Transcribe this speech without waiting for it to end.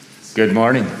Good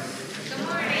morning. Good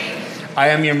morning. I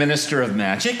am your minister of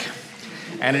magic,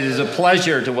 and it is a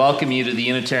pleasure to welcome you to the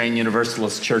Unitarian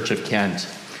Universalist Church of Kent.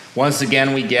 Once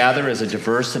again, we gather as a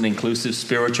diverse and inclusive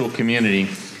spiritual community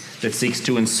that seeks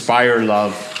to inspire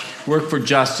love, work for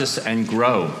justice, and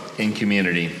grow in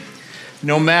community.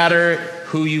 No matter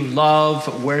who you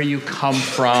love, where you come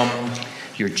from,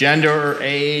 your gender or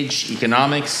age,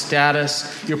 economic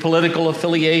status, your political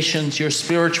affiliations, your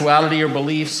spirituality or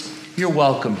beliefs, you're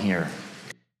welcome here.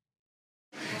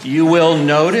 You will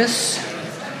notice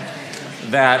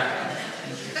that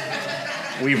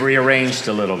we've rearranged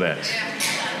a little bit.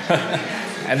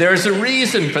 And there's a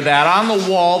reason for that. On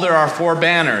the wall, there are 4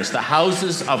 banners: the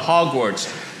houses of Hogwarts,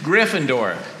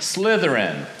 Gryffindor,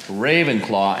 Slytherin,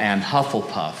 Ravenclaw, and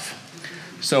Hufflepuff.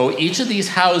 So each of these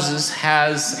houses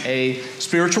has a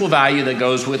spiritual value that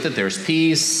goes with it. There's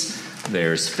peace,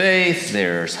 there's faith,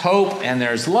 there's hope, and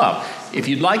there's love. If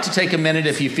you'd like to take a minute,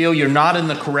 if you feel you're not in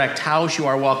the correct house, you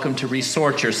are welcome to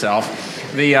resort yourself.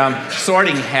 The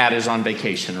sorting hat is on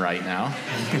vacation right now.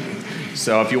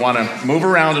 So if you want to move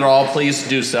around at all, please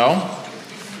do so.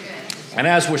 And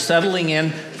as we're settling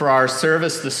in for our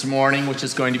service this morning, which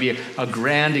is going to be a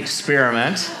grand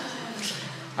experiment,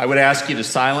 I would ask you to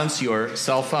silence your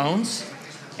cell phones.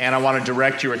 And I want to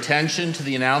direct your attention to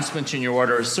the announcements in your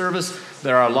order of service.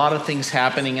 There are a lot of things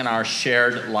happening in our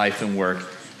shared life and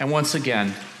work. And once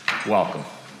again, welcome.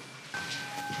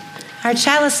 Our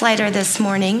chalice lighter this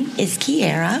morning is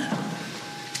Kiera.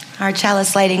 Our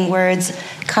chalice lighting words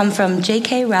come from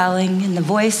J.K. Rowling in the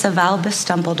voice of Albus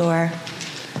Dumbledore.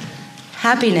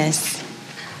 Happiness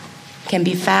can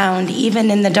be found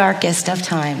even in the darkest of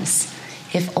times,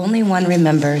 if only one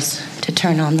remembers to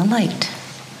turn on the light.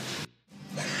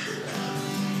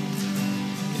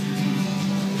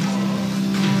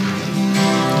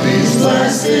 Please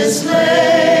bless this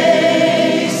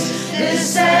place,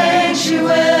 this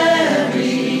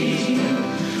sanctuary,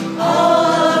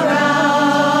 all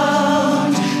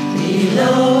around,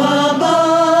 below,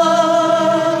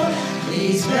 above.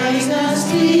 Please bring us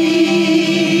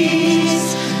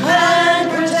peace and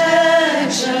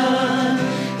protection.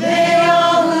 May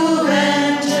all who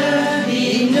enter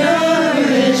be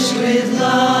nourished with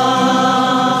love.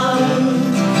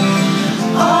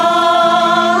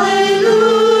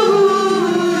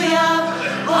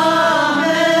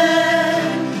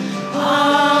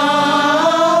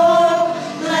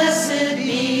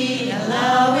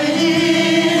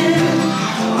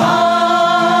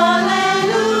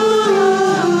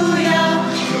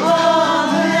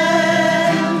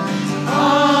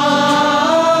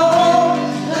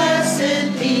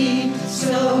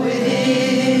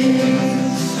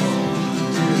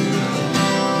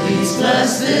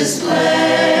 This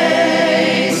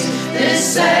place,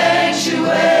 this sanctuary,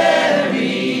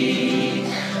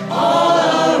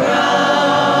 all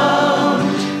around,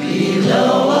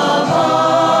 below,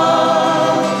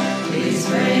 above. Please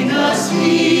bring us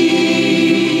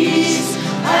peace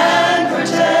and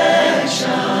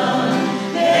protection.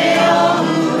 May all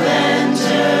who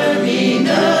enter be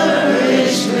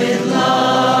nourished with love.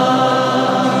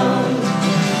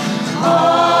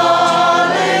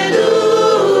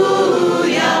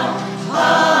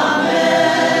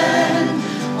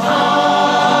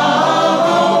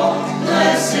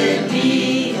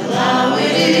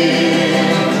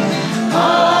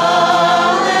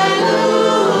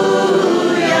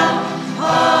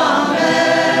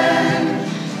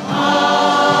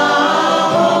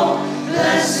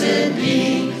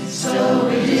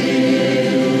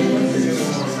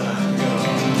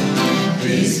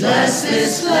 Bless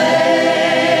this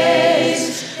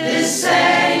place, this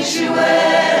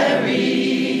sanctuary,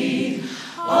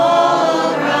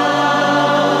 all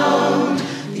around,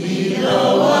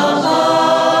 below,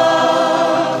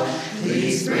 above.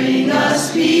 Please bring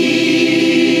us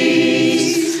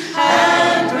peace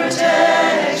and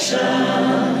protection.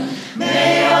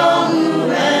 May all who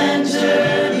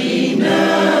enter be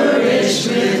nourished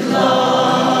with love.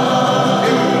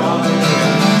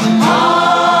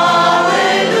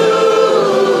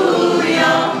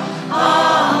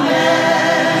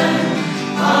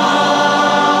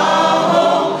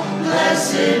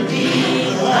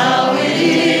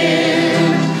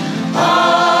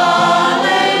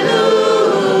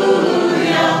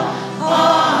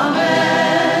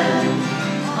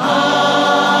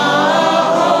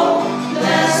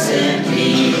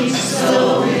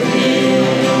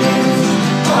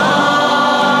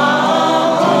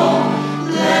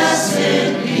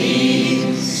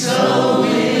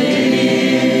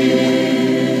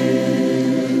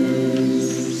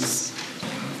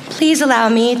 Please allow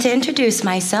me to introduce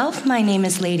myself. My name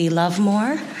is Lady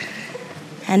Lovemore,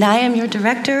 and I am your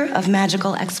Director of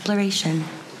Magical Exploration.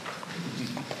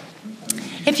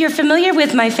 If you're familiar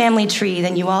with my family tree,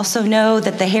 then you also know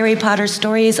that the Harry Potter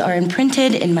stories are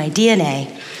imprinted in my DNA.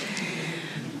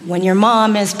 When your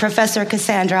mom is Professor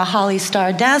Cassandra Holly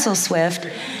Star Dazzle Swift,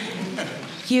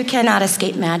 you cannot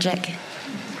escape magic.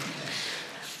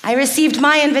 I received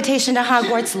my invitation to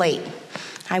Hogwarts late.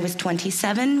 I was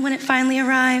 27 when it finally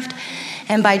arrived,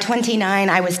 and by 29,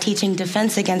 I was teaching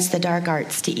Defense Against the Dark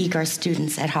Arts to EGAR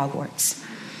students at Hogwarts.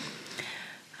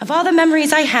 Of all the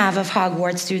memories I have of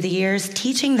Hogwarts through the years,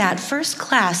 teaching that first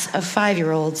class of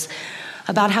 5-year-olds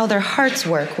about how their hearts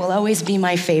work will always be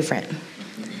my favorite.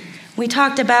 We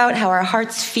talked about how our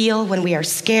hearts feel when we are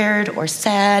scared or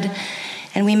sad,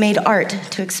 and we made art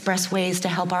to express ways to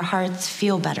help our hearts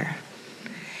feel better.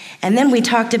 And then we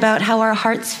talked about how our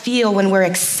hearts feel when we're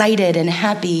excited and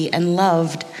happy and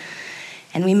loved.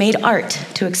 And we made art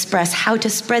to express how to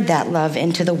spread that love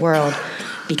into the world,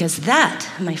 because that,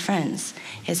 my friends,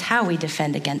 is how we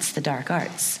defend against the dark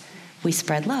arts. We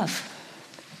spread love.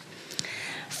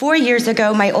 4 years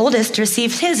ago, my oldest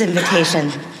received his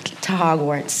invitation to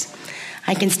Hogwarts.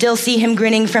 I can still see him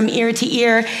grinning from ear to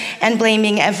ear and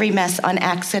blaming every mess on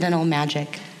accidental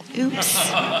magic.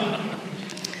 Oops.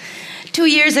 2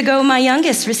 years ago, my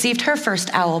youngest received her first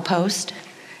owl post,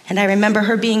 and I remember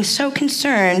her being so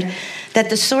concerned that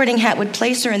the Sorting Hat would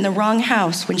place her in the wrong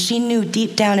house when she knew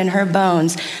deep down in her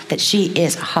bones that she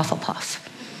is a Hufflepuff.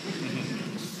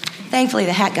 Thankfully,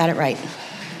 the hat got it right.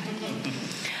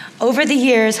 Over the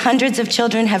years, hundreds of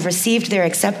children have received their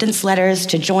acceptance letters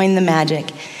to join the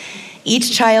magic.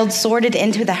 Each child sorted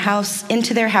into their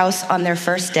house on their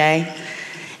first day,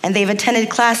 and they've attended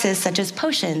classes such as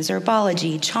potions,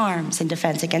 herbology, charms, and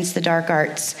defense against the dark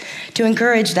arts to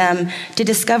encourage them to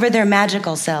discover their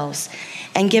magical selves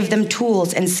and give them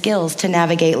tools and skills to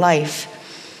navigate life.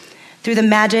 Through the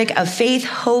magic of faith,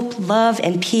 hope, love,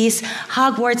 and peace,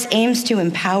 Hogwarts aims to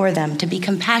empower them to be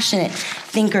compassionate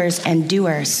thinkers and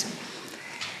doers.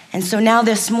 And so now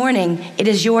this morning, it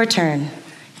is your turn.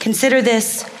 Consider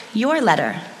this your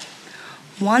letter.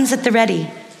 Wands at the ready.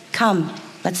 Come,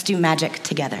 let's do magic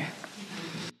together.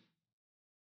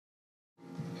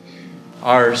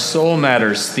 Our Soul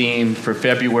Matters theme for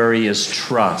February is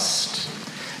trust.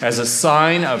 As a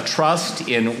sign of trust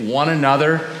in one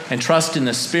another and trust in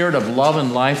the spirit of love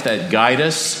and life that guide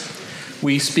us,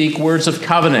 we speak words of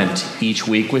covenant each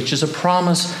week, which is a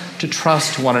promise to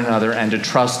trust one another and to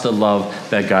trust the love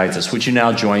that guides us. Would you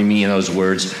now join me in those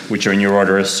words, which are in your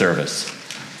order of service?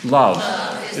 Love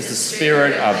is the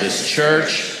spirit of this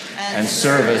church, and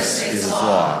service is His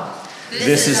law.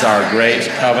 This is our great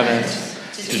covenant,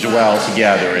 to dwell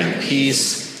together in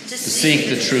peace, to seek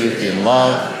the truth in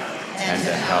love, and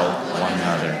to help one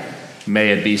another.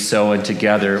 May it be so, and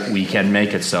together we can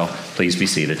make it so. Please be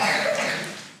seated.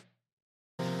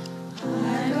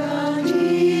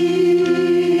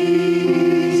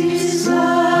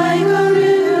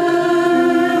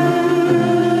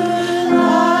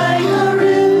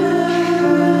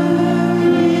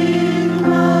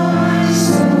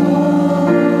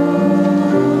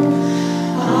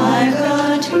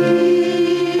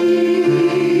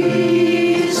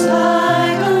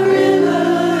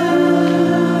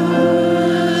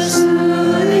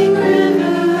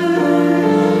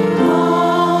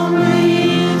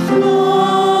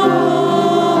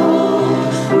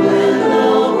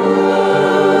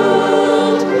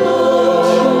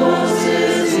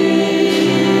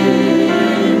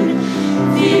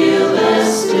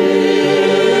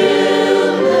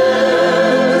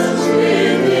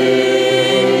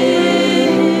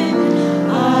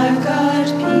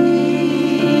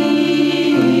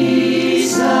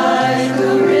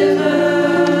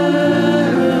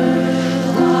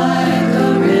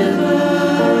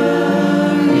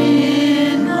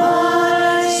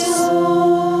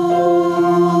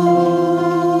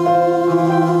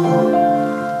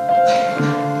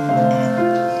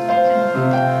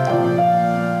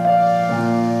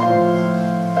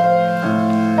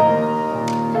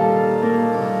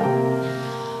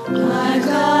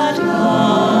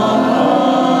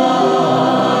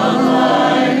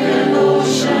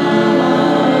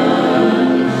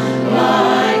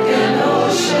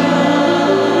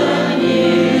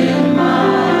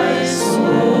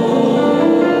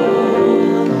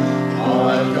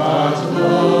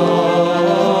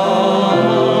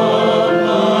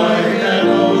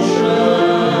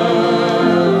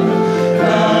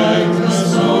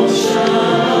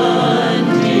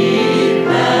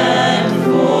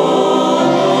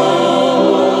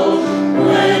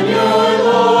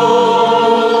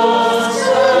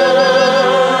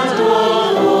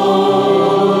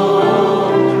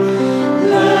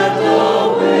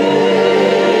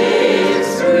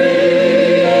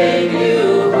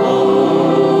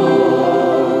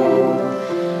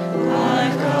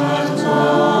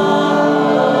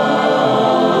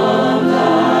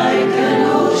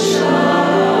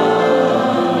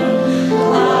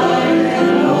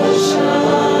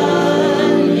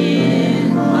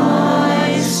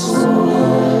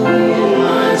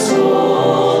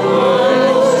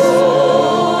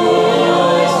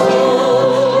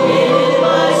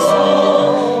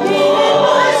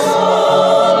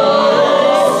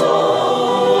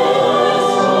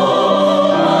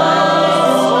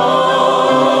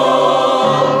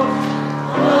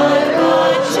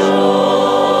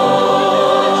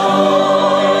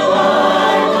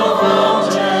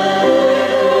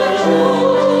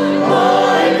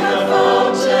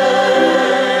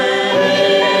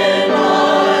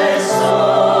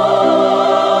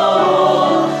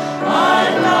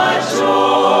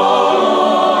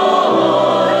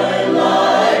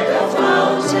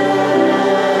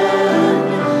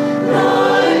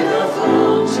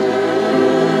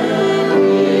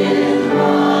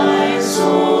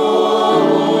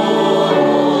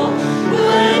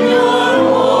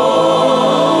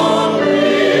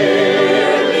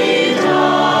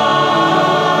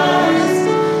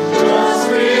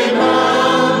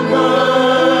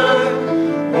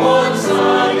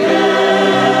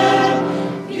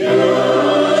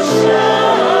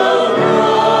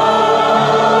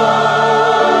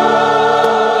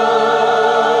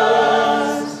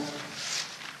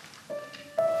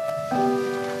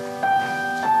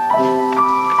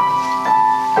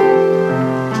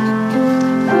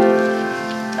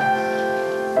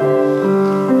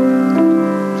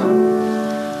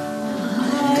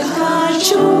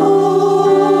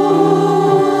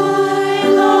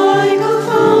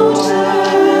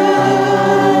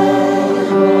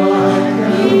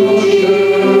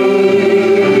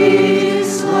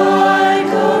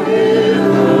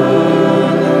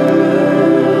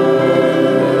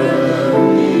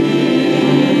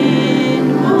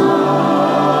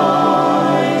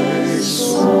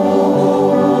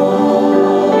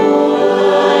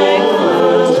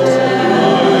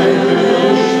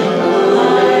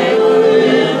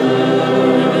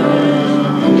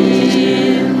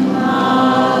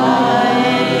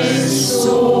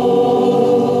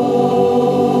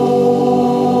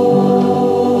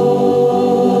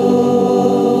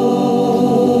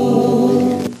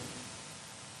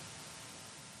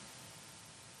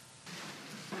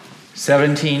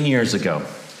 17 years ago,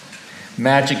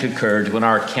 magic occurred when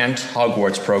our Kent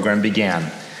Hogwarts program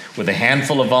began, with a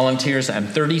handful of volunteers and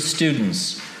 30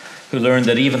 students who learned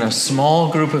that even a small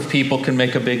group of people can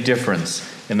make a big difference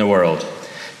in the world.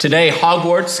 Today,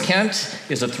 Hogwarts Kent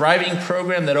is a thriving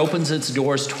program that opens its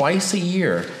doors twice a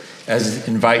year as it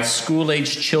invites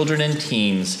school-aged children and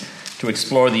teens to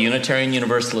explore the Unitarian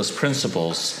Universalist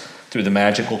principles through the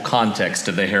magical context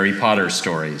of the Harry Potter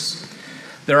stories.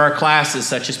 There are classes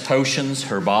such as potions,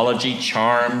 herbology,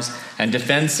 charms, and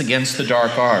defense against the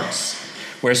dark arts,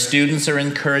 where students are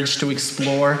encouraged to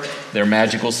explore their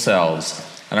magical selves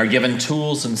and are given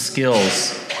tools and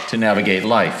skills to navigate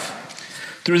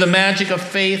life. Through the magic of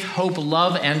faith, hope,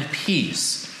 love, and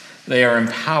peace, they are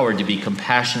empowered to be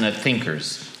compassionate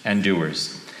thinkers and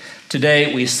doers.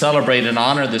 Today, we celebrate and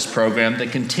honor this program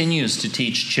that continues to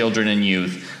teach children and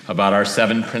youth about our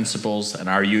 7 principles and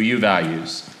our UU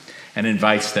values, and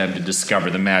invites them to discover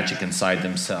the magic inside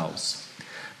themselves.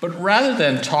 But rather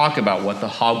than talk about what the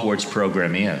Hogwarts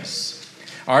program is,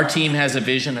 our team has a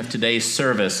vision of today's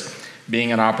service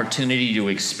being an opportunity to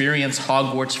experience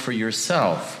Hogwarts for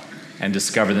yourself and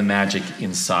discover the magic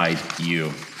inside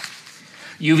you.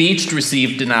 You've each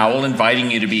received an owl inviting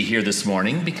you to be here this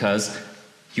morning because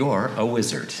you're a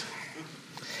wizard.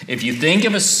 If you think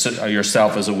of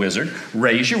yourself as a wizard,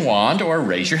 raise your wand or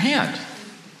raise your hand.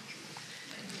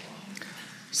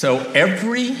 So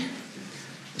every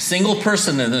single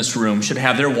person in this room should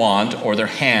have their wand or their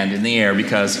hand in the air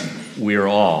because we're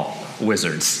all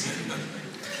wizards.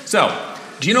 So,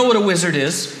 do you know what a wizard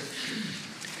is?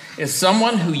 It's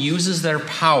someone who uses their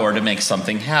power to make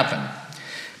something happen.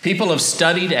 People have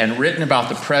studied and written about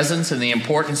the presence and the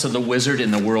importance of the wizard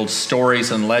in the world's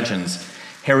stories and legends.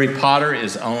 Harry Potter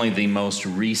is only the most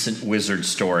recent wizard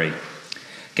story.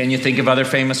 Can you think of other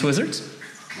famous wizards?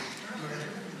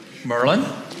 Merlin?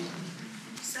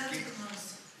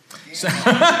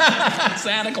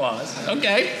 Santa Claus.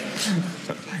 Okay.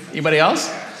 Anybody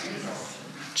else?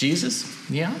 Jesus?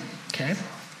 Yeah. Okay.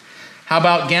 How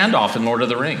about Gandalf in Lord of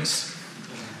the Rings?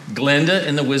 Glinda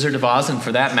in The Wizard of Oz, and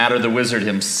for that matter, the wizard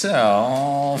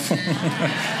himself.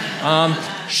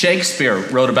 Shakespeare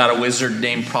wrote about a wizard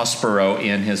named Prospero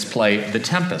in his play The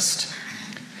Tempest.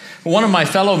 One of my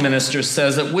fellow ministers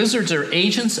says that wizards are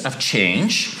agents of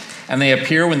change, and they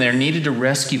appear when they're needed to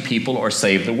rescue people or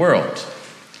save the world.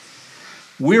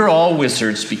 We're all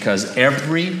wizards because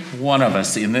every one of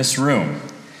us in this room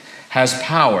has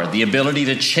power, the ability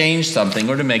to change something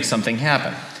or to make something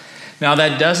happen. Now,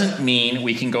 that doesn't mean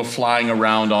we can go flying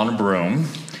around on a broom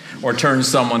or turn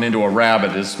someone into a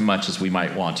rabbit as much as we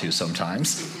might want to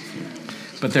sometimes.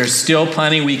 But there's still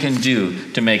plenty we can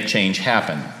do to make change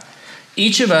happen.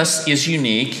 Each of us is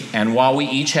unique, and while we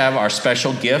each have our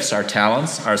special gifts, our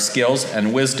talents, our skills,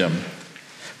 and wisdom,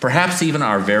 perhaps even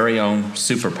our very own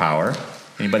superpower.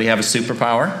 Anybody have a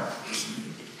superpower?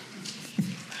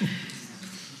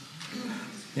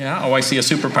 Yeah? Oh, I see a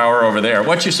superpower over there.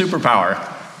 What's your superpower?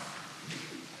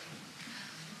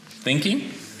 Thinking?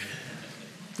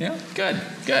 Yeah? Good.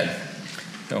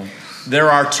 So, there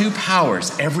are 2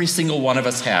 powers every single one of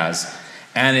us has,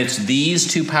 and it's these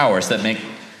 2 powers that make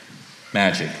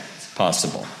magic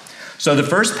possible. So the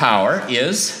first power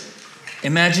is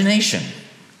imagination.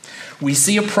 We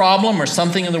see a problem or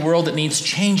something in the world that needs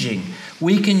changing.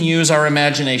 We can use our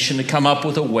imagination to come up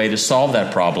with a way to solve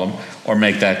that problem or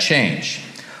make that change.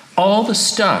 All the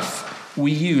stuff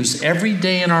we use every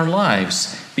day in our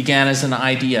lives began as an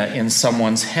idea in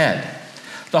someone's head.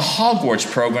 The Hogwarts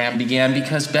program began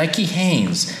because Becky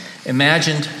Haynes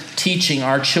imagined teaching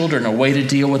our children a way to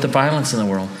deal with the violence in the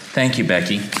world. Thank you,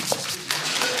 Becky.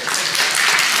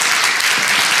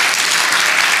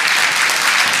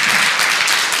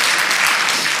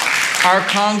 Our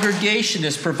congregation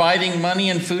is providing money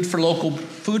and food for local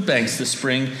food banks this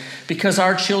spring because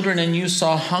our children and youth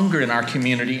saw hunger in our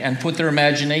community and put their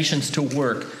imaginations to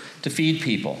work to feed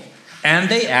people. And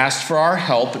they asked for our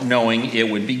help, knowing it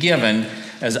would be given.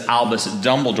 As Albus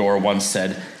Dumbledore once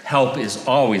said, help is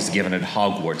always given at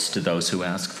Hogwarts to those who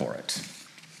ask for it.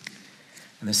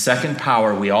 And the second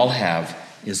power we all have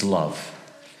is love,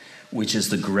 which is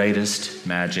the greatest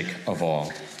magic of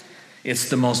all. It's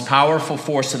the most powerful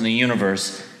force in the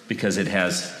universe because it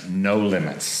has no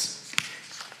limits.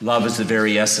 Love is the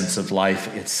very essence of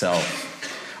life itself.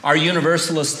 Our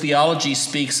Universalist theology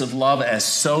speaks of love as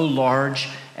so large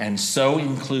and so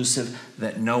inclusive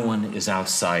that no one is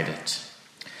outside it.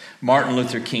 Martin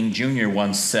Luther King Jr.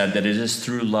 once said that it is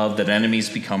through love that enemies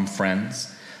become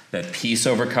friends, that peace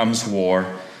overcomes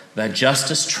war, that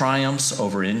justice triumphs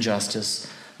over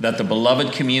injustice, that the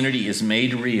beloved community is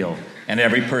made real, and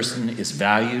every person is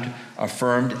valued,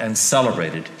 affirmed, and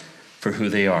celebrated for who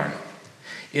they are.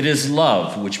 It is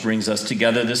love which brings us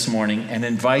together this morning and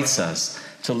invites us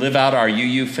to live out our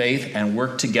UU faith and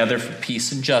work together for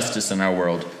peace and justice in our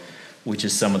world, which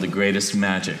is some of the greatest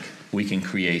magic we can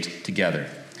create together.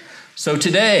 So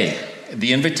today,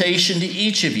 the invitation to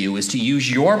each of you is to use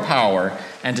your power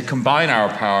and to combine our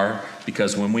power,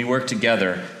 because when we work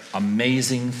together,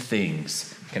 amazing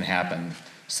things can happen.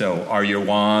 So are your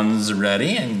wands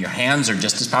ready? And your hands are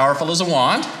just as powerful as a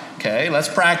wand. Okay, let's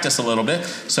practice a little bit.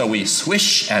 So we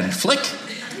swish and flick,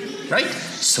 right?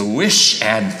 Swish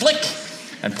and flick.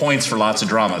 And points for lots of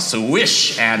drama.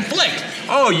 Swish and flick.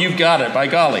 Oh, you've got it, by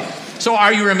golly. So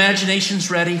are your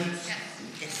imaginations ready?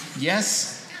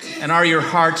 Yes? And are your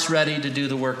hearts ready to do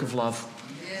the work of love?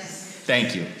 Yes.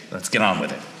 Thank you. Let's get on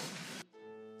with it.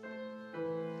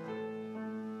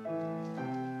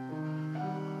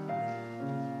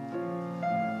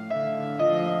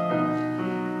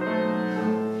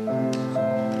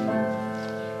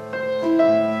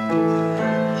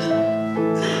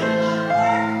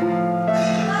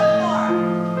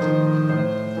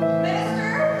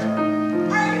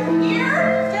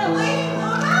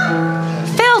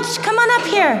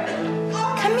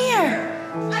 Come here.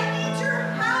 I need your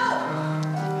help.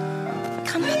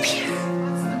 Come up here.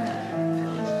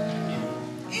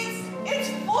 It's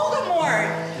Voldemort.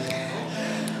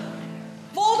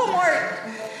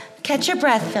 Voldemort. Catch your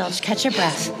breath, Filch. Catch your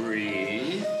breath.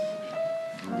 Breathe.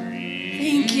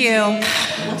 Thank you.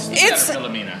 What's the matter,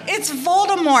 Philomena? It's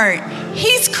Voldemort.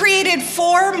 He's created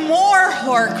 4 more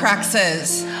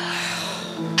Horcruxes.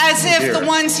 As if the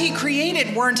ones he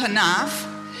created weren't enough.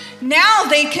 Now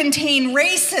they contain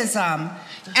racism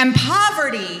and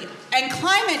poverty and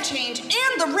climate change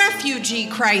and the refugee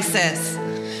crisis.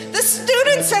 The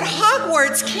students at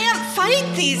Hogwarts can't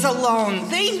fight these alone.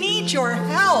 They need your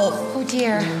help. Oh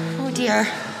dear, oh dear.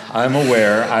 I'm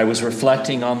aware. I was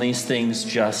reflecting on these things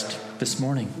just this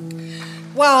morning.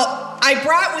 Well, I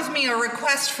brought with me a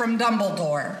request from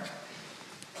Dumbledore.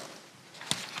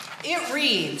 It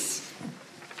reads,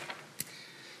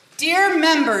 Dear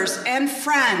members and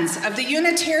friends of the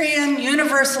Unitarian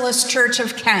Universalist Church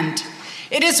of Kent,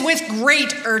 it is with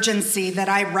great urgency that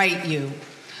I write you.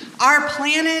 Our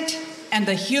planet and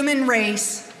the human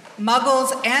race,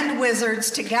 muggles and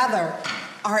wizards together,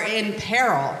 are in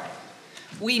peril.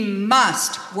 We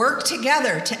must work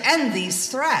together to end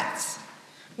these threats.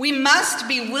 We must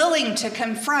be willing to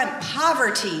confront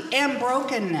poverty and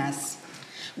brokenness.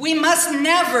 We must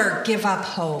never give up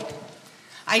hope.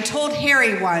 I told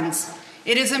Harry once,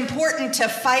 it is important to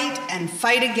fight and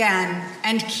fight again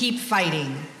and keep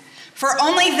fighting. For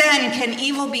only then can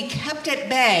evil be kept at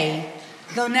bay,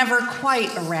 though never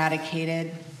quite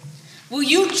eradicated. Will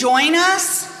you join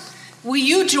us? Will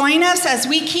you join us as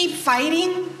we keep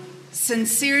fighting?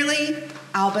 Sincerely,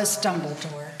 Albus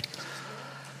Dumbledore.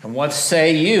 And what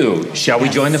say you? Shall we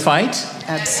join the fight?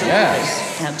 Absolutely.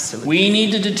 Yes. Absolutely. We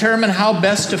need to determine how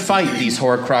best to fight these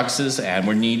Horcruxes, and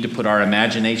we need to put our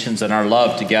imaginations and our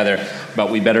love together,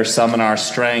 but we better summon our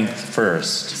strength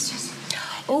first.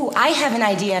 Oh, I have an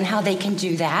idea on how they can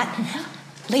do that.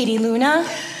 Lady Luna,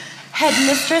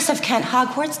 headmistress of Kent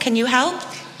Hogwarts, can you help?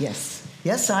 Yes.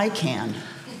 Yes, I can.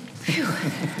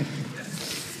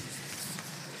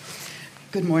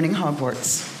 Good morning,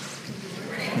 Hogwarts.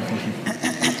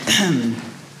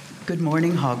 Good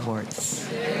morning, Hogwarts.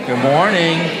 Good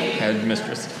morning,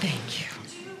 headmistress. Thank you.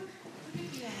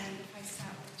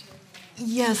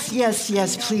 Yes,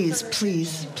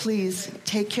 please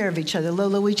take care of each other.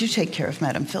 Lola, would you take care of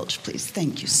Madam Filch, please?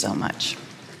 Thank you so much.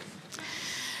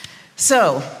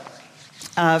 So,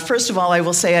 first of all, I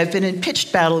will say I've been in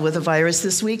pitched battle with a virus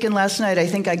this week, and last night I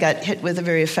think I got hit with a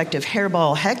very effective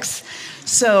hairball hex.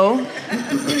 So,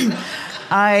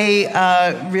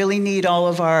 I really need all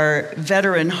of our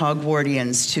veteran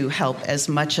Hogwartians to help as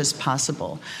much as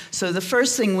possible. So the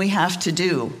first thing we have to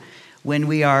do when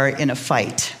we are in a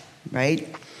fight, right,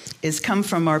 is come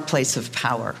from our place of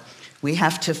power. We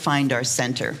have to find our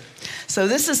center. So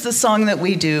this is the song that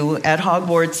we do at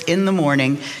Hogwarts in the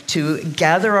morning to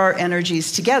gather our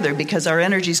energies together, because our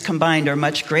energies combined are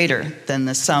much greater than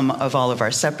the sum of all of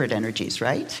our separate energies,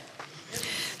 right?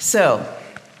 So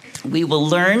we will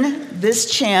learn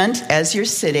this chant as you're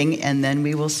sitting, and then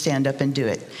we will stand up and do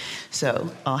it.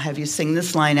 So I'll have you sing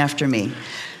this line after me.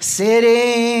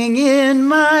 Sitting in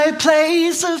my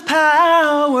place of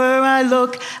power, I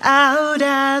look out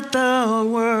at the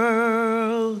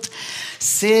world.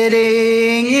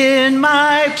 Sitting in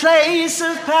my place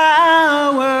of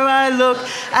power, I look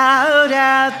out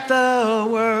at the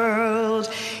world.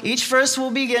 Each verse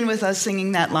will begin with us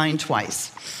singing that line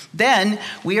twice. Then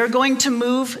we are going to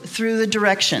move through the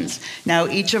directions. Now,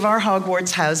 each of our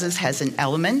Hogwarts houses has an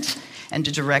element and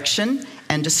a direction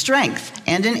and a strength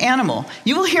and an animal.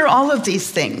 You will hear all of these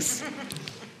things,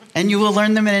 and you will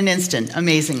learn them in an instant,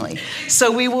 amazingly. So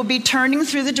we will be turning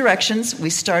through the directions. We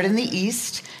start in the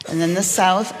east, and then the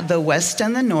south, the west,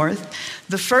 and the north.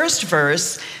 The first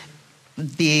verse,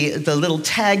 the little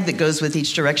tag that goes with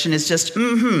each direction is just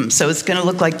So it's going to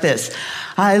look like this.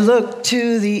 I look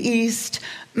to the east,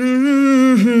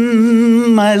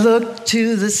 I look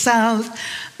to the south,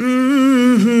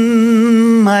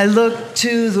 I look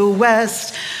to the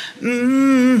west, I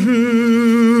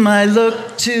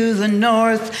look to the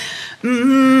north,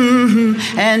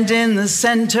 and in the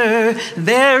center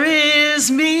there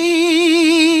is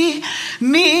me,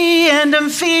 and I'm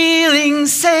feeling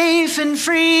safe and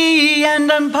free,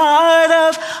 and I'm part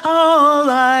of all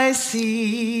I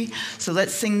see. So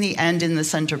let's sing the "and" in the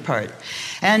center part.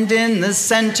 And in the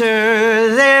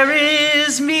center there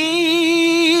is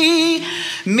me,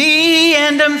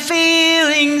 and I'm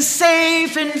feeling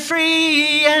safe and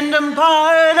free, and I'm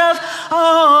part of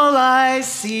all I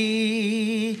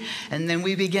see. And then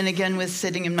we begin again with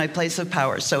sitting in my place of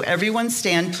power. So everyone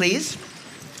stand, please.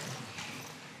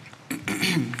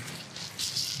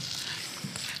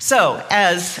 So,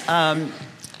 as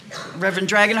Reverend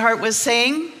Dragonheart was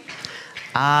saying,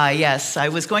 yes, I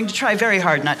was going to try very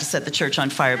hard not to set the church on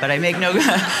fire, but I make no,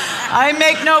 I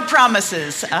make no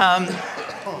promises. I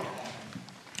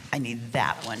need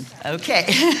that one. Okay.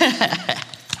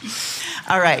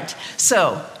 All right.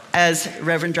 So, as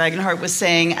Reverend Dragonheart was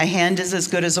saying, a hand is as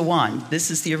good as a wand.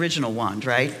 This is the original wand,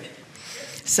 right?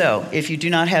 So, if you do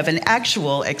not have an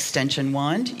actual extension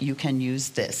wand, you can use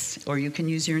this, or you can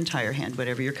use your entire hand,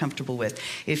 whatever you're comfortable with.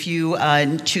 If you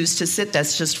choose to sit,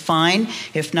 that's just fine.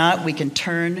 If not, we can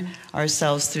turn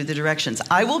ourselves through the directions.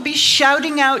 I will be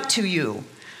shouting out to you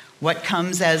what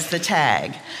comes as the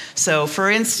tag. So,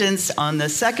 for instance, on the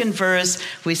second verse,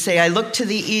 we say, I look to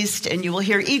the east, and you will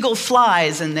hear eagle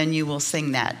flies, and then you will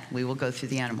sing that. We will go through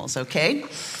the animals, okay?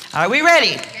 Are we ready?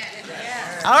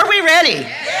 Yes. Are we ready?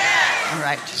 Yes. All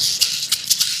right.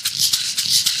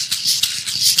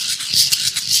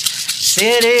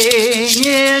 Sitting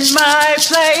in my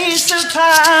place of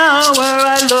power,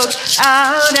 I look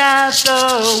out at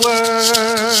the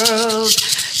world.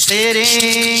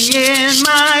 Sitting in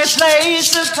my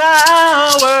place of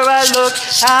power, I look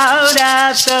out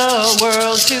at the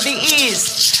world. To the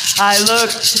east, I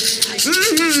look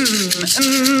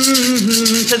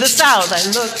to the south, I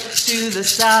look to the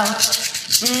south.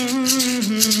 I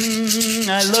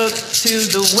look to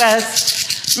the west.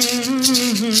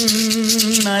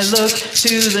 I look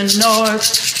to the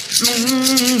north.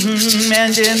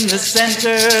 And in the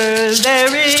center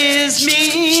there is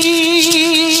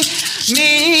me,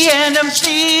 and I'm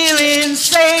feeling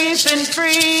safe and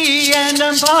free, and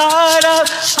I'm part of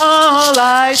all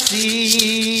I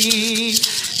see.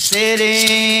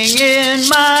 Sitting in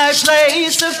my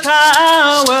place of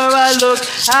power, I look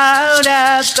out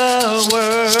at the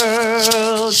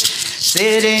world.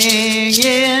 Sitting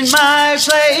in my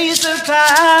place of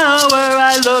power,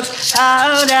 I look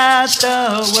out at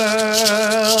the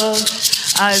world.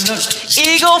 I look,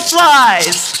 eagle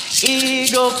flies,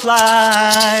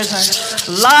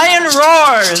 lion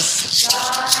roars,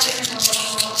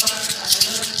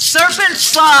 serpent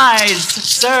flies,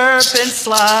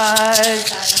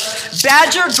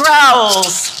 badger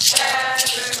growls,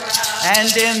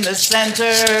 and in the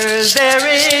center there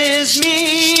is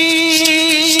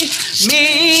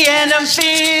me, and I'm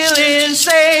feeling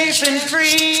safe and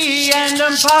free, and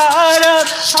I'm part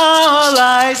of all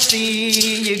I see.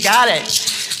 You got it.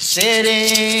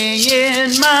 Sitting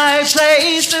in my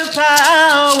place of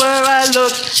power, I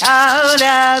look out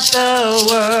at the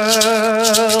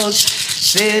world.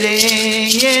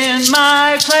 Sitting in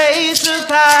my place of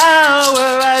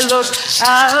power, I look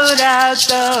out at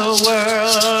the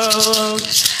world.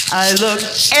 I look,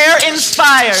 air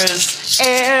inspires,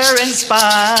 Air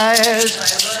inspires.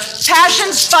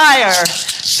 Passion's fire.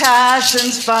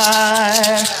 Passion's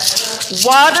fire.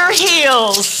 Water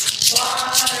heals.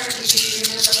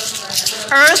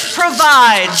 Earth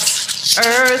provides.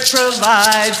 Earth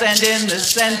provides, and in the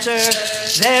center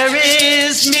there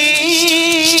is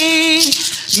me,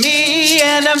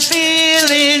 and I'm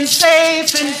feeling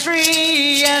safe and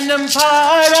free, and I'm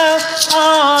part of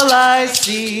all I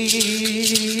see.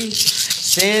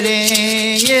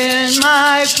 Sitting in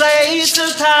my place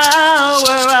of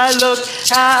power, I look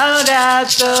out at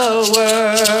the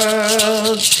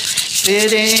world.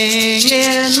 Sitting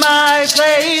in my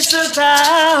place of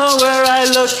power, I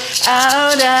look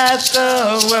out at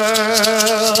the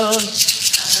world.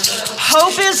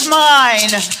 Hope is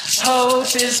mine,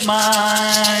 hope is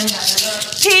mine.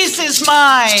 Peace is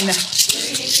mine,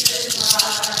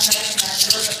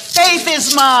 faith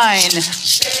is mine.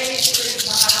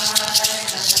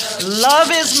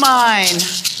 Love is mine.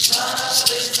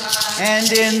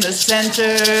 And in the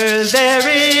center there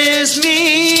is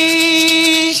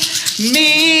me,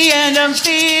 and I'm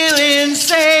feeling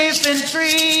safe and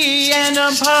free, and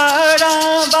I'm part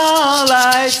of all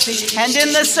I see. And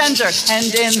in the center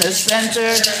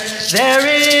there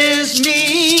is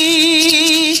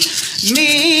me,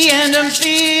 and I'm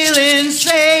feeling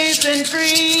safe and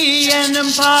free, and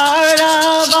I'm part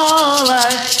of all I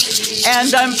see.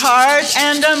 And I'm part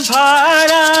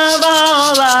of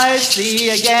all I see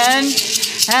again.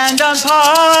 And I'm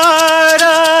part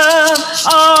of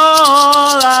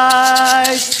all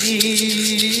I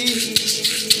see.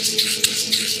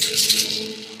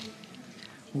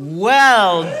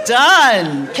 Well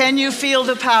done. Can you feel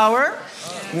the power?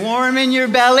 Warm in your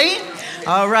belly?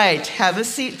 All right, have a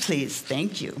seat, please.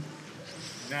 Thank you.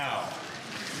 Now,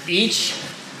 each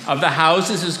of the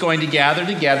houses is going to gather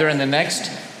together in the next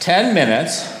 10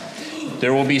 minutes.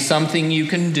 There will be something you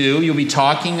can do. You'll be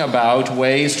talking about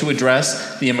ways to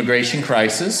address the immigration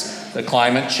crisis, the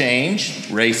climate change,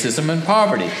 racism, and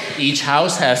poverty. Each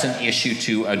house has an issue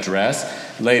to address.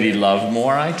 Lady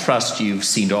Lovemore, I trust you've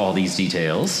seen to all these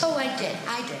details. Oh, I did.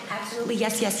 Absolutely.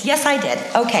 Yes, I did.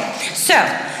 Okay, so,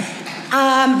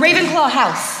 Ravenclaw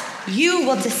House, you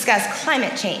will discuss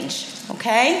climate change,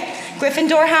 okay?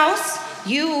 Gryffindor House,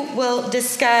 you will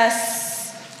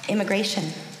discuss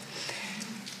immigration.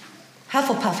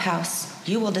 Hufflepuff House,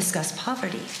 you will discuss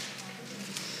poverty.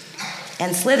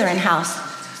 And Slytherin House,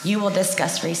 you will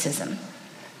discuss racism.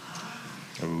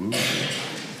 Ooh.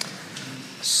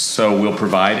 So we'll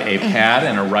provide a pad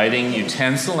and a writing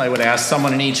utensil. I would ask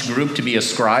someone in each group to be a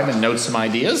scribe and note some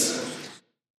ideas.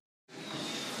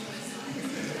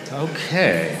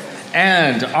 Okay.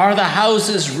 And are the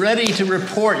houses ready to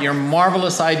report your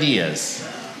marvelous ideas?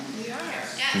 We are.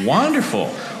 Yeah.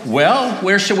 Wonderful. Well,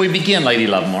 where shall we begin, Lady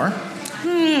Lovemore?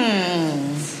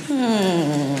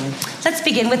 Let's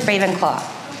begin with Ravenclaw.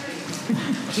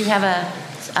 Do you have a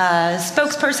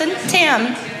spokesperson?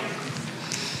 Tam,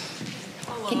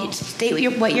 can you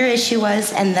state what your issue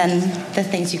was and then the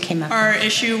things you came up with? Our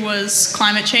issue was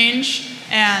climate change,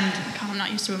 and God, I'm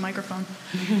not used to a microphone.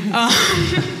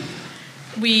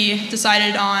 We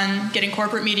decided on getting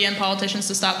corporate media and politicians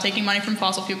to stop taking money from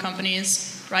fossil fuel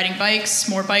companies, riding bikes,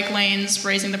 more bike lanes,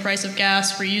 raising the price of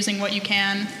gas, reusing what you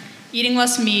can, eating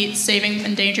less meat, saving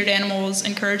endangered animals,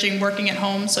 encouraging working at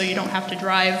home so you don't have to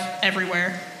drive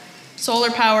everywhere.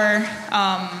 Solar power,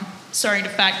 starting to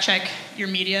fact check your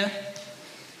media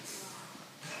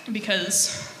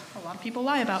because a lot of people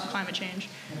lie about climate change.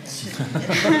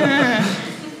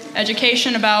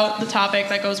 Education about the topic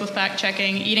that goes with fact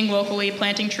checking, eating locally,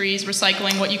 planting trees,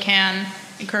 recycling what you can,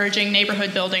 encouraging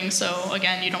neighborhood building so,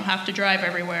 again, you don't have to drive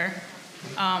everywhere.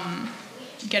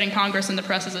 Getting Congress and the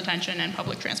press's attention, and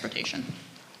public transportation.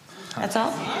 That's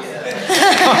all? Hey,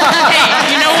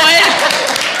 you know what?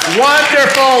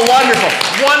 Wonderful.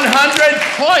 100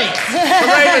 points for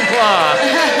Ravenclaw.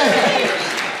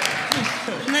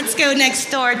 Let's go next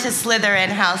door to Slytherin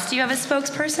House. Do you have a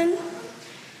spokesperson?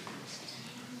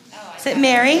 Is it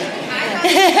Mary?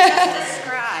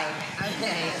 Scribe.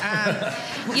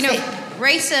 Okay.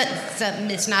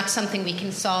 Racism is not something we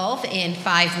can solve in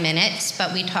 5 minutes,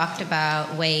 but we talked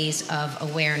about ways of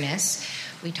awareness.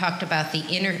 We talked about the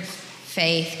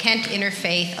Kent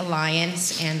Interfaith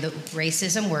Alliance and the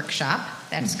Racism Workshop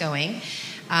that's going.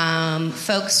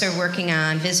 Folks are working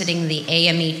on visiting the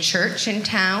AME Church in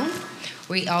town.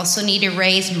 We also need to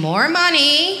raise more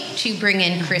money to bring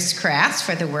in Chris Crass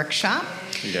for the workshop.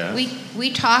 Yeah.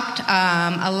 We talked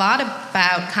a lot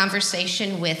about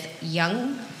conversation with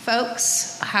young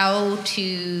folks, how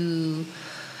to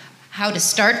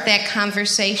start that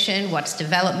conversation, what's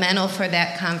developmental for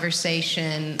that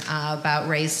conversation, about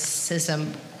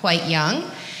racism quite young.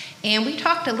 And we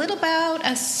talked a little about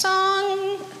a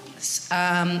song,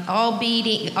 All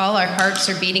Our Hearts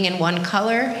Are Beating in One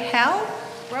Color. Hal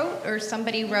wrote, or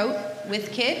somebody wrote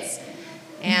with kids,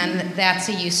 and that's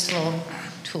a useful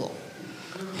tool.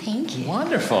 Thank you.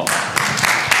 Wonderful.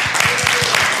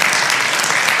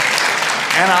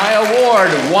 And I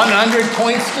award 100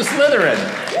 points to Slytherin.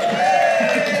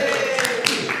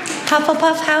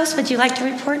 Hufflepuff House, would you like to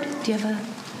report? Do you have a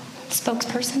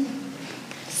spokesperson?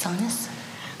 Sonis?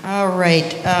 All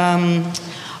right.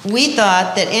 We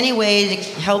thought that any way to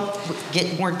help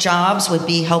get more jobs would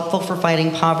be helpful for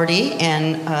fighting poverty.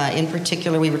 And in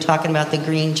particular, we were talking about the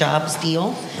green jobs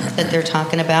deal that they're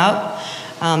talking about,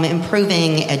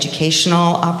 improving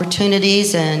educational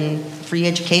opportunities and free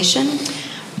education,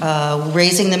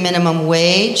 raising the minimum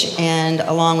wage, and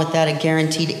along with that, a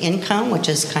guaranteed income, which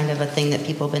is kind of a thing that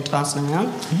people have been tossing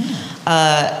around.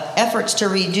 Efforts to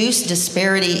reduce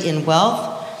disparity in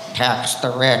wealth. Tax the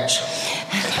rich.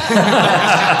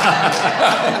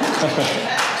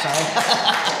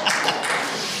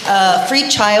 Free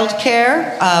child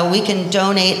care. We can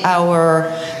donate our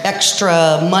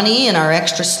extra money and our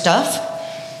extra stuff.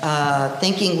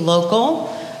 Thinking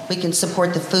local. We can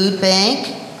support the food bank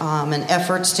and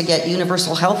efforts to get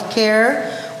universal health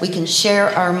care. We can share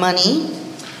our money.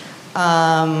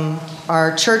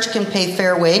 Our church can pay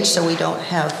fair wage so we don't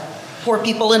have poor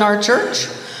people in our church.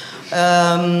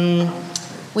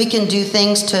 We can do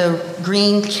things to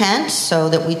green Kent so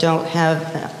that we don't have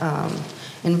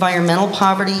environmental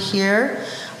poverty here.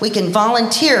 We can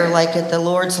volunteer, like at the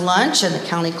Lord's Lunch and the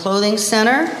County Clothing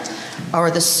Center,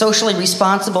 or the socially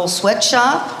responsible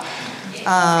sweatshop.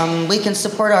 We can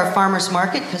support our farmers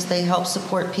market because they help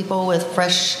support people with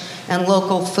fresh and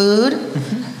local food.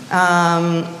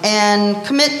 And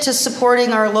commit to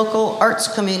supporting our local arts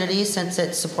community since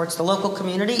it supports the local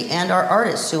community and our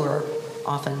artists who are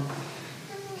often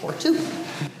poor too.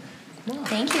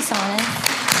 Thank you, Sonis.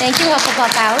 Thank you,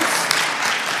 Hufflepuff House.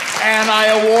 And I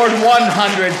award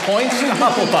 100 points to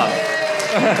Hufflepuff.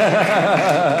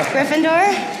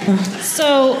 Gryffindor?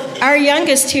 So our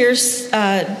youngest here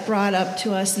brought up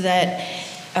to us that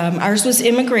ours was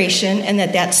immigration, and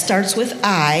that starts with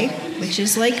I, which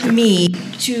is like me,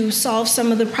 to solve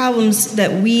some of the problems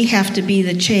that we have to be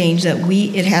the change,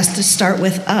 it has to start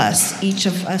with us, each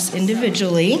of us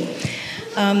individually.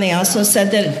 They also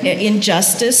said that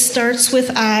injustice starts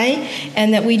with I,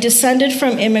 and that we descended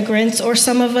from immigrants, or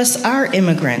some of us are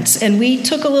immigrants. And we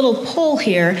took a little poll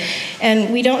here,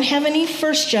 and we don't have any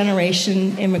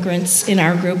first-generation immigrants in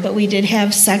our group, but we did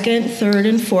have second, third,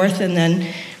 and fourth, and then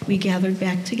we gathered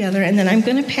back together. And then I'm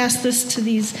going to pass this to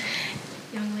these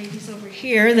young ladies over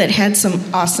here that had some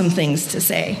awesome things to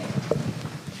say.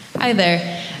 Hi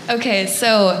there. Okay,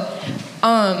 so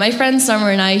my friend Summer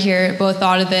and I here both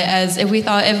thought of it as, if we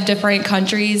thought of different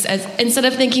countries as, instead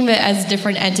of thinking of it as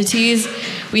different entities,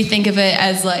 we think of it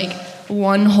as like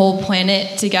one whole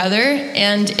planet together.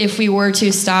 And if we were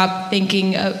to stop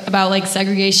thinking about like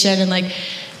segregation and like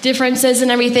differences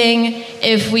and everything,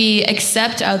 if we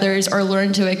accept others or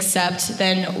learn to accept,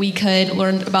 then we could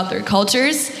learn about their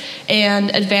cultures and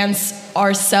advance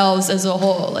ourselves as a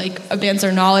whole, like advance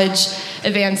our knowledge,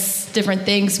 advance different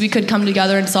things. We could come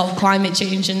together and solve climate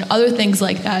change and other things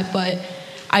like that, but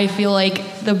I feel like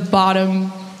the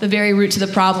very root to the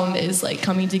problem is like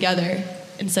coming together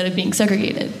instead of being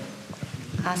segregated.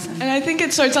 Awesome. And I think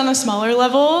it starts on a smaller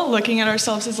level, looking at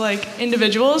ourselves as like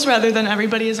individuals rather than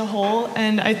everybody as a whole.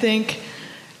 And I think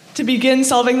to begin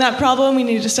solving that problem, we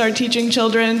need to start teaching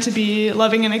children to be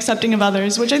loving and accepting of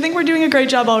others, which I think we're doing a great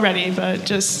job already, but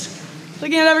just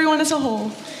looking at everyone as a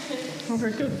whole.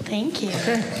 Thank you.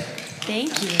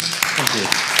 Thank you. Thank you.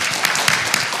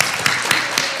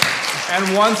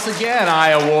 And once again, I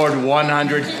award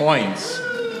 100 points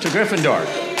to Gryffindor.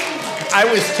 I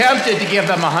was tempted to give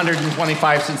them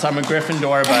 125 since I'm a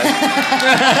Gryffindor,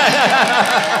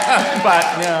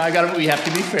 but we have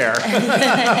to be fair.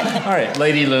 All right,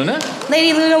 Lady Luna.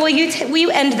 Lady Luna, will you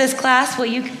end this class? Will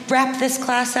you wrap this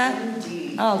class up?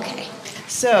 Okay.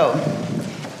 So,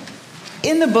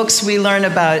 in the books, we learn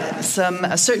about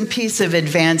a certain piece of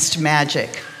advanced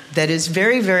magic that is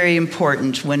very, very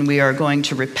important when we are going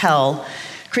to repel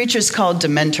creatures called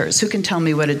Dementors. Who can tell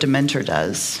me what a Dementor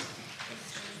does?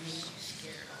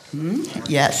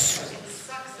 Yes.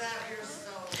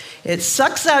 It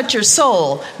sucks out your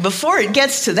soul. Before it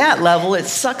gets to that level, it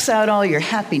sucks out all your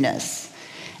happiness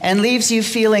and leaves you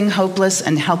feeling hopeless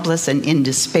and helpless and in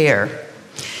despair.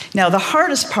 Now, the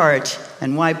hardest part,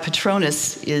 and why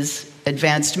Patronus is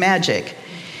advanced magic,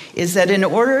 is that in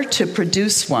order to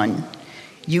produce one,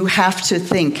 you have to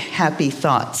think happy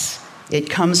thoughts It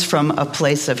comes from a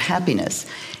place of happiness.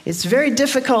 It's very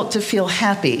difficult to feel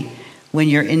happy when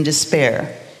you're in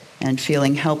despair and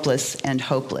feeling helpless and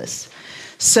hopeless.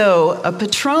 So a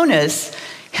Patronus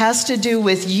has to do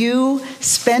with you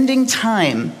spending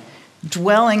time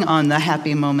dwelling on the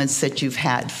happy moments that you've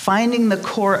had, finding the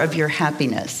core of your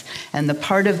happiness and the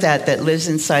part of that that lives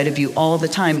inside of you all the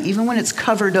time, even when it's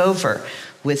covered over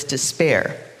with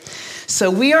despair. So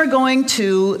we are going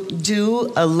to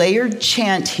do a layered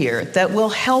chant here that will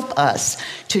help us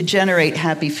to generate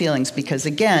happy feelings because,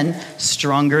 again,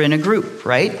 stronger in a group,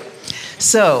 right?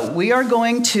 So we are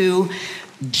going to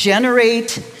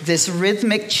generate this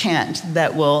rhythmic chant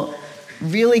that will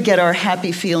really get our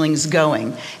happy feelings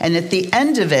going. And at the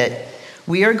end of it,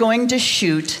 we are going to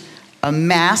shoot a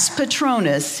mass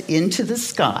Patronus into the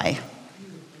sky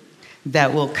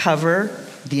that will cover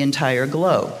the entire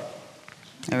globe.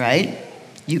 All right?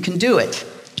 You can do it.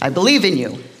 I believe in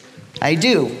you. I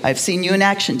do. I've seen you in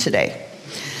action today.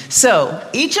 So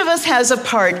each of us has a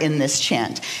part in this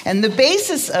chant. And the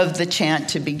basis of the chant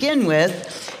to begin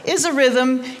with is a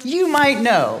rhythm you might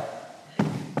know.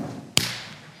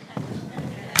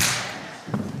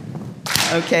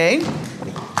 Okay?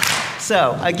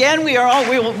 So, again,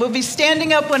 we'll be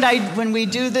standing up when we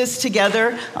do this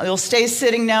together. You'll stay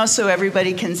sitting now so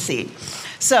everybody can see.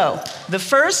 So, the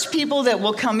first people that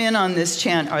will come in on this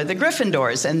chant are the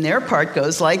Gryffindors, and their part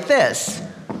goes like this.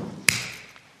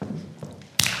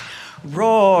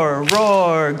 Roar,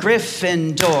 roar,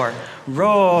 Gryffindor.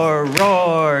 Roar,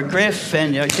 roar,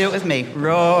 Gryffindor. Do it with me.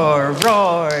 Roar,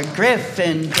 roar,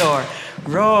 Gryffindor.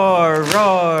 Roar,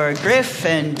 roar,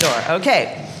 Gryffindor.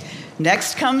 Okay,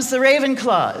 next comes the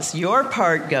Ravenclaws. Your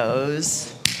part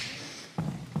goes...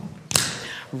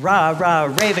 Rah, rah,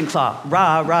 Ravenclaw.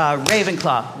 Rah, rah,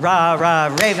 Ravenclaw. Rah,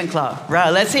 rah, Ravenclaw. Rah,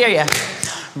 let's hear ya.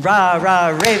 Rah,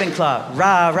 rah, Ravenclaw.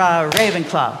 Rah, rah,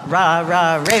 Ravenclaw. Rah,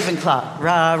 rah, Ravenclaw.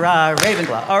 Rah, rah,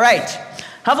 Ravenclaw. All right,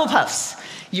 Hufflepuffs.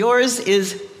 Yours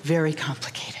is very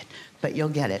complicated, but you'll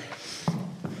get it.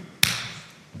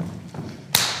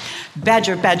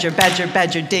 Badger, badger, badger,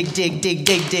 badger, dig, dig, dig,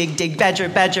 dig, dig, dig, badger,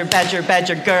 badger, badger,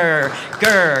 badger, grr,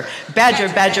 grr, badger,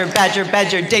 badger, badger,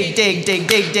 badger, dig, dig, dig,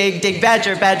 dig, dig, dig,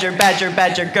 badger, badger, badger,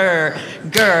 badger, grr,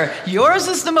 grr. Yours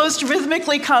is the most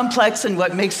rhythmically complex and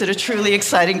what makes it a truly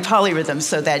exciting polyrhythm,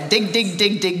 so that dig, dig,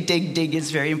 dig, dig, dig, dig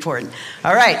is very important.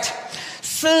 All right,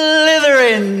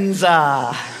 Slytherins.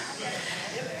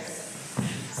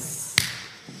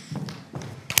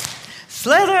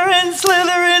 Slytherin,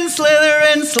 Slytherin,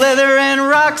 Slytherin, Slytherin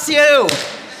rocks you.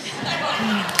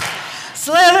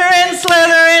 Slytherin,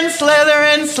 Slytherin,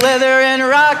 Slytherin, Slytherin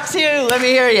rocks you. Let me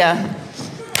hear ya.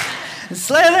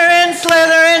 Slytherin,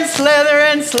 Slytherin,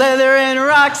 Slytherin, Slytherin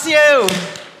rocks you.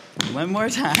 One more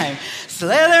time.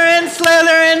 Slytherin,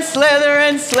 Slytherin,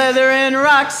 Slytherin, Slytherin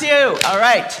rocks you. All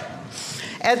right.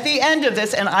 At the end of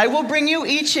this, and I will bring you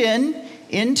each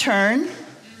in turn.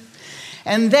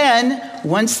 And then,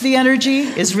 once the energy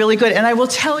is really good, and I will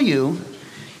tell you,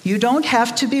 you don't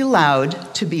have to be loud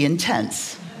to be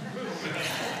intense.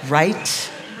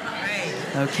 Right?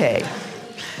 Okay.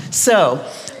 So,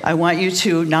 I want you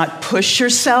to not push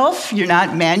yourself. You're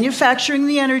not manufacturing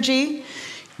the energy.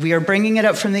 We are bringing it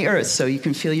up from the earth, so you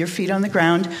can feel your feet on the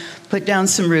ground, put down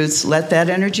some roots, let that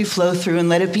energy flow through, and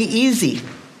let it be easy.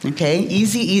 Okay,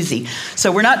 easy, easy.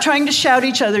 So we're not trying to shout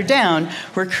each other down.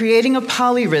 We're creating a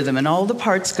polyrhythm, and all the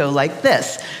parts go like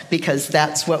this, because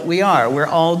that's what we are. We're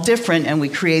all different, and we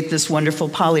create this wonderful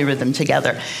polyrhythm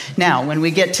together. Now, when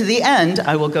we get to the end,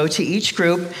 I will go to each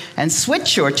group and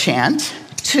switch your chant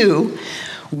to,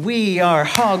 we are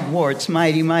Hogwarts,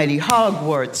 mighty, mighty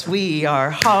Hogwarts. We are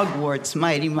Hogwarts,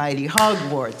 mighty, mighty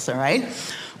Hogwarts, all right?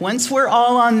 Once we're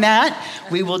all on that,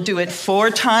 we will do it 4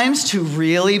 times to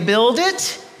really build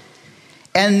it.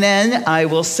 And then I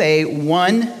will say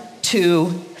 1, 2,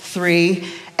 3,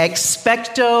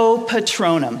 expecto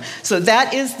patronum. So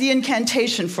that is the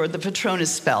incantation for the Patronus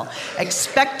spell.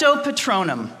 Expecto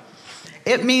patronum.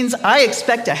 It means I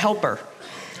expect a helper.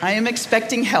 I am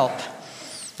expecting help.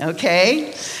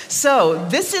 Okay? So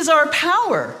this is our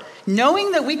power.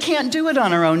 Knowing that we can't do it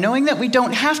on our own, knowing that we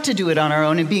don't have to do it on our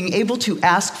own, and being able to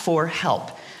ask for help.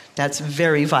 That's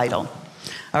very vital.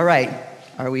 All right,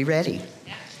 are we ready?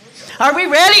 Are we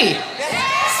ready?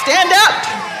 Stand up.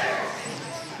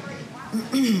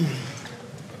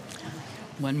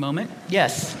 One moment.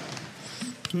 Yes.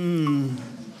 Can't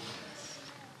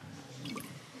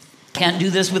do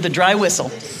this with a dry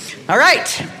whistle. All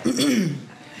right.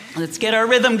 Let's get our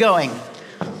rhythm going.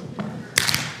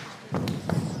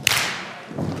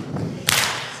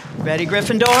 Ready,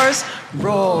 Gryffindors?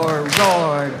 Roar,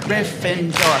 roar,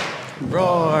 Gryffindor.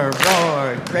 Roar,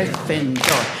 roar,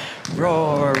 Gryffindor.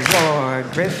 Roar, roar,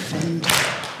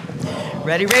 Gryffindor.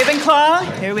 Ready,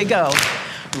 Ravenclaw? Here we go.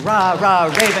 Rah, rah,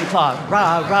 Ravenclaw.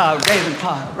 Rah, rah,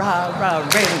 Ravenclaw. Rah, rah,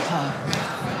 Ravenclaw.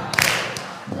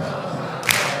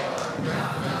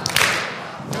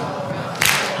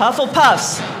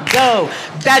 Hufflepuffs, go.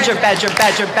 Badger, badger,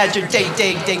 badger, badger, dig,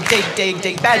 dig, dig, dig, dig,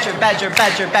 dig. Badger, badger,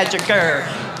 badger, badger, grr,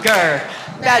 grr.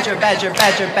 Badger, badger,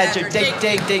 badger, badger, dig,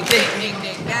 dig, dig, dig.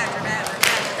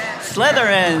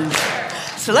 Slytherins.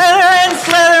 Slytherin,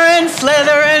 Slytherin,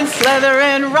 Slytherin,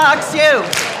 Slytherin rocks you.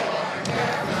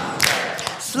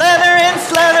 Slytherin,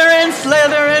 Slytherin,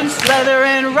 Slytherin,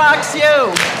 Slytherin rocks you.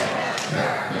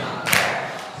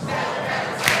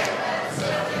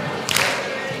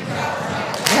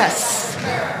 Yes.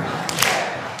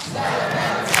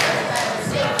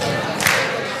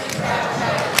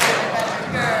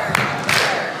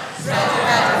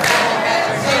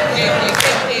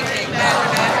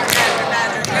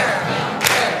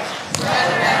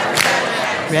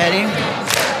 Ready?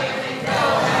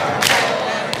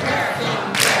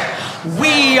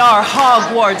 We are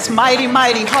Hogwarts, mighty,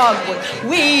 mighty Hogwarts.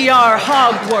 We are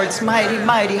Hogwarts, mighty,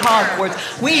 mighty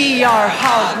Hogwarts. We are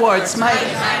Hogwarts,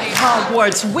 mighty, mighty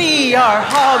Hogwarts. We are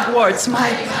Hogwarts,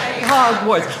 mighty, mighty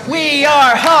Hogwarts. We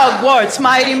are Hogwarts,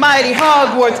 mighty, mighty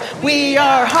Hogwarts. We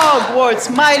are Hogwarts,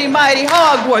 mighty, mighty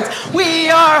Hogwarts. We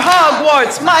are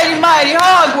Hogwarts, mighty, mighty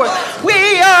Hogwarts.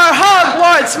 We are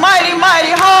Hogwarts, mighty,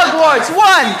 mighty Hogwarts.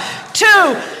 1,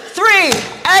 2, 3.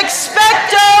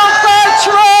 Expecto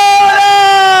Patronum!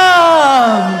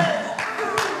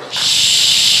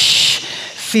 Shh.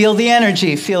 Feel the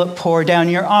energy. Feel it pour down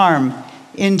your arm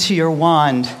into your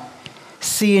wand.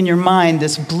 See in your mind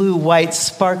this blue, white,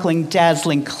 sparkling,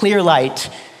 dazzling, clear light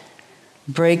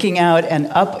breaking out and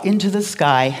up into the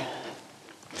sky,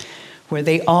 where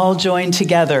they all join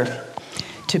together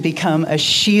to become a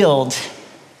shield.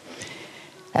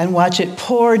 And watch it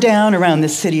pour down around the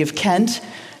city of Kent,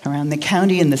 around the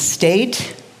county and the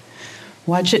state.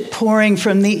 Watch it pouring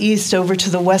from the east over to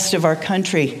the west of our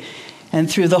country and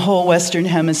through the whole Western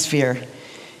Hemisphere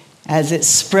as it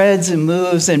spreads and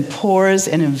moves and pours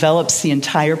and envelops the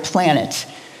entire planet,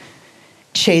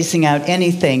 chasing out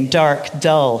anything dark,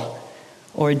 dull,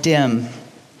 or dim,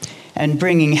 and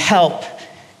bringing help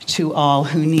to all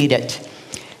who need it.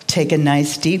 Take a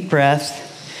nice deep breath.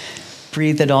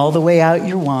 Breathe it all the way out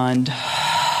your wand.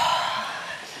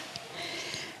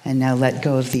 And now let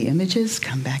go of the images.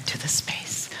 Come back to the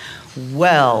space.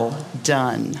 Well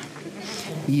done.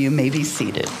 You may be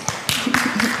seated.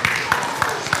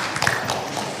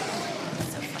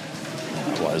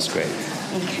 That was great.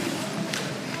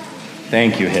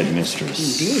 Thank you,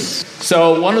 Headmistress. Indeed.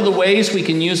 So one of the ways we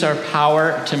can use our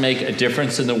power to make a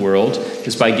difference in the world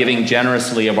is by giving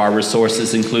generously of our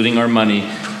resources, including our money,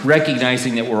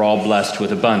 recognizing that we're all blessed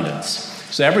with abundance.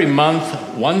 So every month,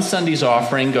 one Sunday's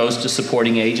offering goes to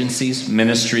supporting agencies,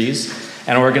 ministries,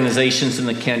 and organizations in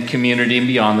the Kent community and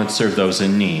beyond that serve those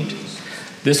in need.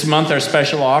 This month, our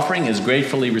special offering is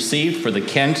gratefully received for the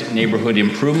Kent Neighborhood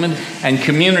Improvement and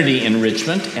Community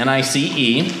Enrichment,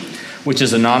 NICE, which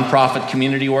is a nonprofit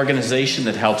community organization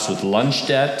that helps with lunch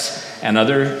debts and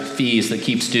other fees that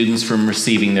keep students from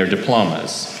receiving their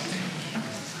diplomas.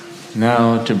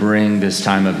 Now, to bring this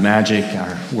time of magic,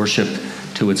 our worship,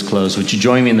 to its close, would you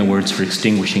join me in the words for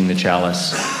extinguishing the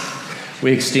chalice?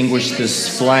 We extinguish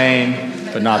this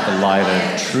flame, but not the light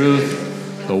of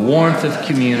truth, the warmth of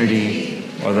community,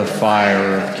 or the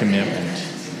fire of commitment.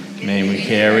 May we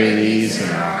carry these in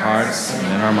our hearts and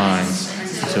in our minds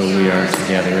until we are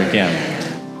together again.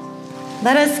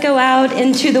 Let us go out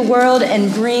into the world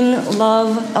and bring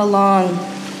love along.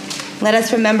 Let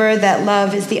us remember that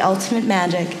love is the ultimate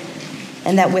magic,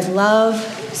 and that with love,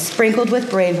 sprinkled with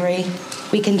bravery,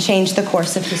 we can change the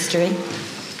course of history.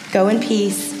 Go in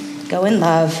peace, go in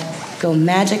love, go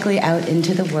magically out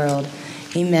into the world.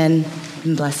 Amen,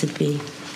 and blessed be.